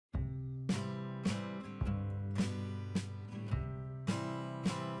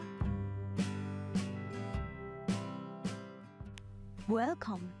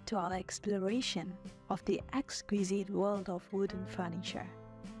Welcome to our exploration of the exquisite world of wooden furniture.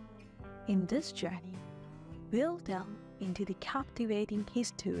 In this journey, we'll delve into the captivating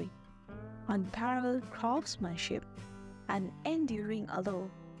history, unparalleled craftsmanship, and enduring allure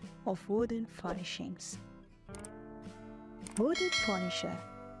of wooden furnishings. Wooden furniture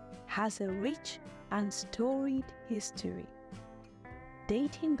has a rich and storied history,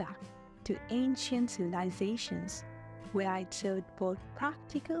 dating back to ancient civilizations where it served both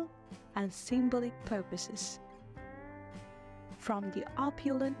practical and symbolic purposes. From the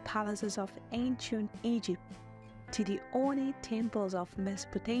opulent palaces of ancient Egypt to the ornate temples of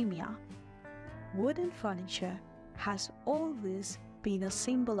Mesopotamia, wooden furniture has always been a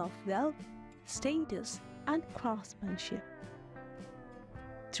symbol of wealth, status, and craftsmanship.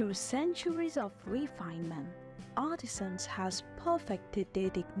 Through centuries of refinement, artisans have perfected their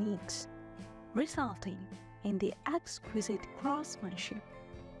techniques, resulting in the exquisite craftsmanship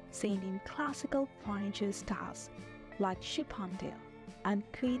seen in classical furniture styles like Chippendale and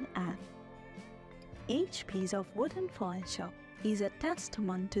Queen Anne. Each piece of wooden furniture is a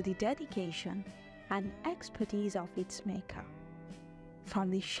testament to the dedication and expertise of its maker,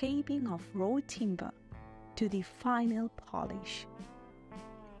 from the shaping of raw timber to the final polish.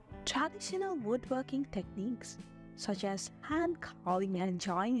 Traditional woodworking techniques such as hand carving and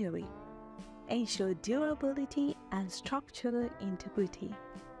joinery ensure durability and structural integrity,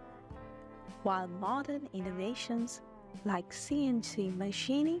 while modern innovations like CNC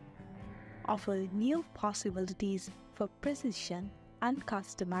machining offer new possibilities for precision and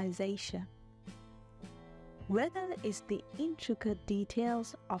customization. Whether it's the intricate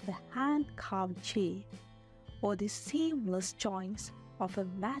details of a hand-carved chair or the seamless joints of a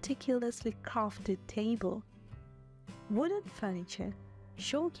meticulously crafted table, wooden furniture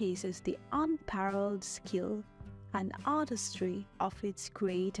showcases the unparalleled skill and artistry of its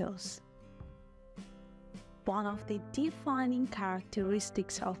creators. One of the defining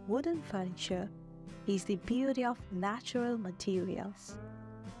characteristics of wooden furniture is the beauty of natural materials.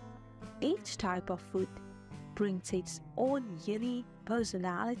 Each type of wood brings its own unique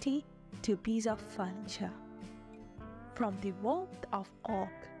personality to a piece of furniture, from the warmth of oak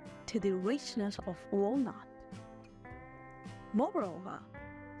to the richness of walnut. Moreover,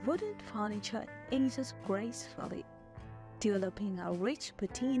 wooden furniture ages gracefully, developing a rich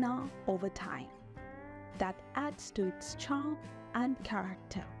patina over time that adds to its charm and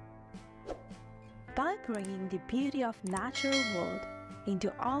character. By bringing the beauty of natural world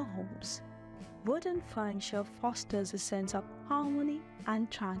into our homes, wooden furniture fosters a sense of harmony and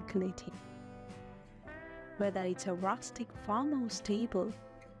tranquility. Whether it's a rustic farmhouse table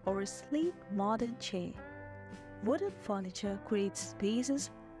or a sleek modern chair, wooden furniture creates spaces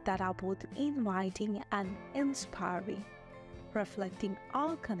that are both inviting and inspiring, reflecting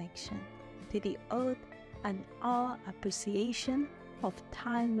our connection to the earth and our appreciation of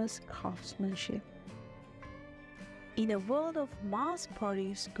timeless craftsmanship. In a world of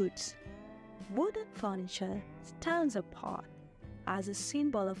mass-produced goods, wooden furniture stands apart as a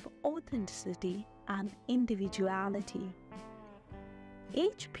symbol of authenticity and individuality.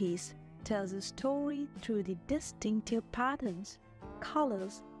 Each piece tells a story through the distinctive patterns,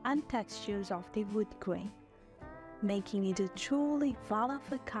 colors, and textures of the wood grain, making it a truly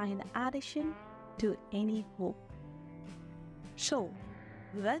one-of-a-kind addition to any home. So,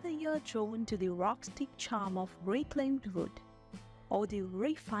 whether you're drawn to the rustic charm of reclaimed wood or the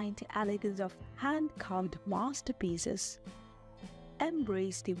refined elegance of hand-carved masterpieces,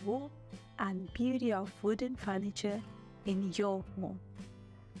 embrace the warmth and beauty of wooden furniture in your home.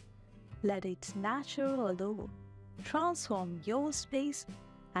 Let its natural allure transform your space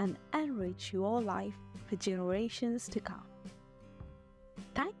and enrich your life for generations to come.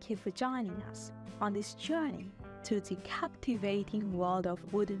 Thank you for joining us on this journey through the captivating world of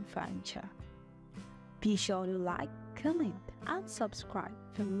wooden furniture. Be sure to like, comment, and subscribe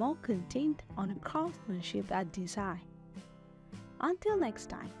for more content on craftsmanship and design. Until next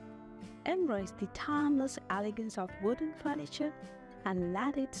time, embrace the timeless elegance of wooden furniture and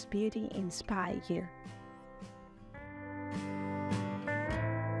let its beauty inspire you.